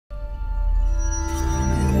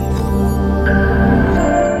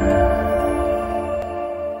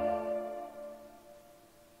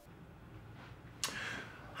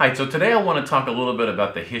Hi, so today I want to talk a little bit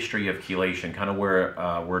about the history of chelation, kind of where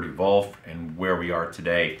it evolved and where we are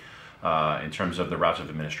today in terms of the routes of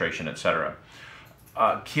administration, etc.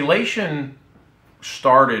 Chelation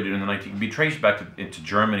started in can be traced back into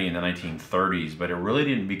Germany in the 1930s, but it really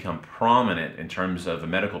didn't become prominent in terms of a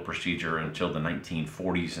medical procedure until the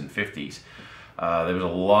 1940s and 50s. There was a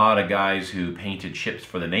lot of guys who painted ships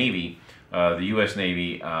for the Navy. The U.S.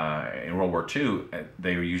 Navy in World War II,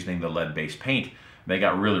 they were using the lead-based paint. They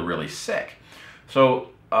got really, really sick.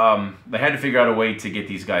 So they had to figure out a way to get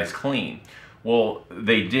these guys clean. Well,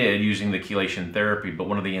 they did using the chelation therapy, but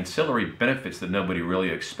one of the ancillary benefits that nobody really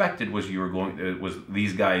expected was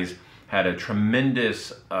these guys had a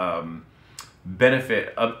tremendous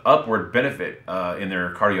benefit, upward benefit in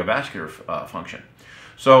their cardiovascular function.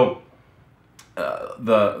 So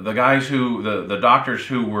the guys the doctors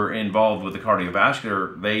who were involved with the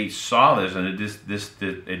cardiovascular, they saw this, and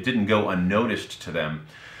it didn't go unnoticed to them.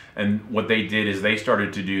 And what they did is they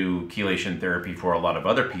started to do chelation therapy for a lot of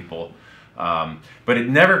other people, but it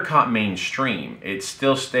never caught mainstream. It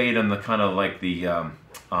still stayed on the kind of like the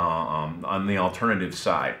on the alternative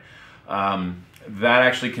side. That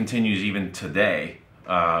actually continues even today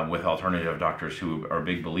with alternative doctors who are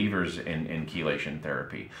big believers in chelation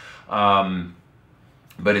therapy.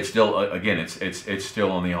 But it's still, again, it's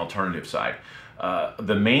still on the alternative side.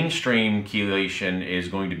 The mainstream chelation is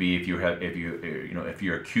going to be if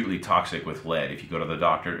you're acutely toxic with lead. If you go to the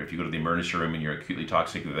doctor, if you go to the emergency room and you're acutely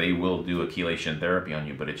toxic, they will do a chelation therapy on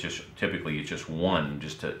you. But it's typically just one,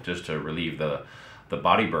 just to relieve the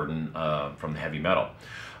body burden from the heavy metal.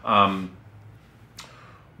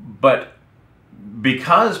 But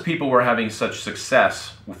because people were having such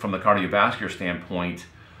success from the cardiovascular standpoint,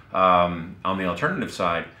 on the alternative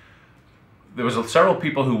side, there was several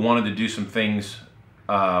people who wanted to do some things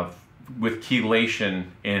with chelation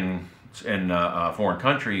in foreign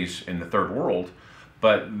countries in the third world,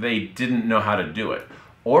 but they didn't know how to do it.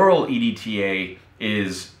 Oral EDTA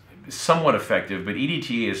is somewhat effective, but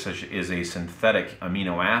EDTA is a synthetic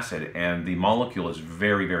amino acid, and the molecule is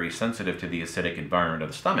very, very sensitive to the acidic environment of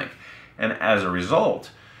the stomach. And as a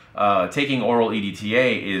result, taking oral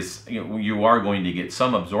EDTA is, you are going to get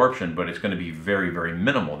some absorption, but it's going to be very, very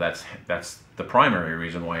minimal. That's the primary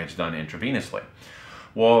reason why it's done intravenously.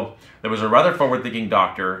 Well, there was a rather forward-thinking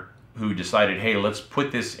doctor who decided, hey, let's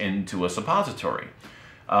put this into a suppository.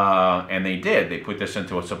 And they did. They put this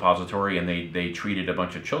into a suppository, and they treated a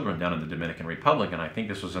bunch of children down in the Dominican Republic, and I think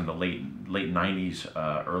this was in the late 90s,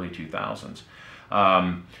 early 2000s.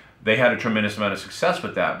 They had a tremendous amount of success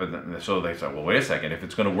with that, but so they said, well, wait a second, if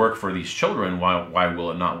it's going to work for these children, why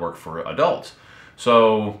will it not work for adults?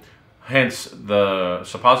 So hence the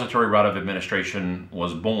suppository route of administration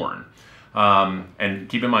was born. And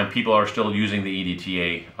keep in mind, people are still using the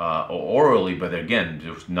EDTA orally, but again,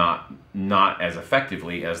 just not as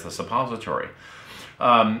effectively as the suppository.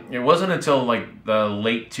 It wasn't until like the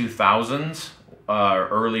late 2000s,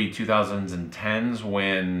 early 2010s,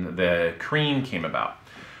 when the cream came about.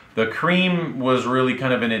 The cream was really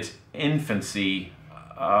kind of in its infancy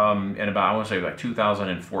in about, I want to say, like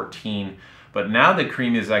 2014, but now the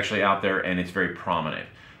cream is actually out there and it's very prominent.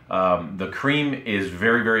 The cream is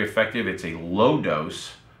very, very effective. It's a low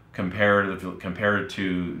dose compared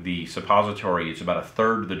to the suppository. It's about a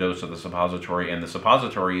third the dose of the suppository, and the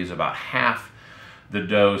suppository is about half the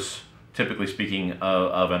dose, typically speaking,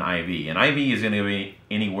 of an IV. An IV is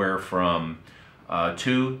anywhere from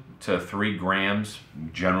 2 to 3 grams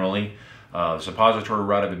generally. Suppository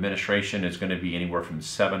route of administration is going to be anywhere from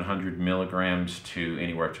 700 milligrams to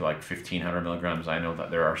anywhere to like 1,500 milligrams. I know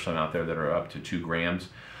that there are some out there that are up to 2 grams.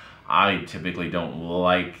 I typically don't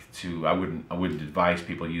like to, I wouldn't advise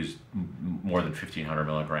people use more than 1,500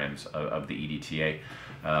 milligrams of the EDTA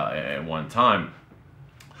at one time.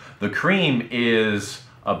 The cream is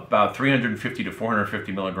about 350 to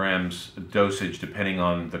 450 milligrams dosage, depending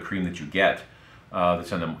on the cream that you get.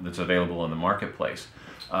 That's available in the marketplace.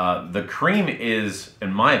 The cream is,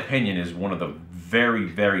 in my opinion, is one of the very,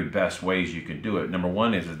 very best ways you can do it. Number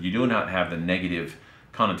one is that you do not have the negative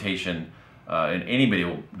connotation, and anybody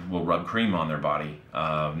will rub cream on their body.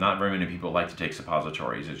 Not very many people like to take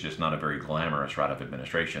suppositories. It's just not a very glamorous route of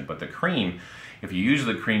administration. But the cream, if you use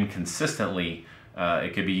the cream consistently,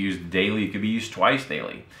 it could be used daily, it could be used twice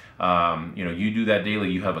daily. You do that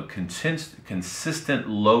daily, you have a consistent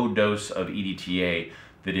low dose of EDTA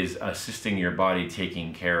that is assisting your body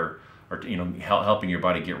taking care, or helping your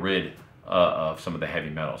body get rid of some of the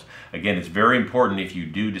heavy metals. Again, it's very important, if you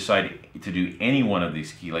do decide to do any one of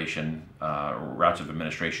these chelation routes of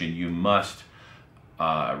administration, you must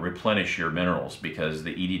replenish your minerals, because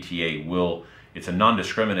the EDTA will, it's a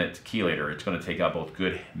non-discriminate chelator. It's going to take out both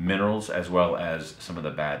good minerals as well as some of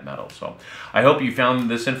the bad metals. So I hope you found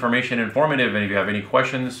this information informative, and if you have any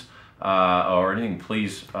questions or anything,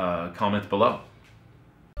 please comment below.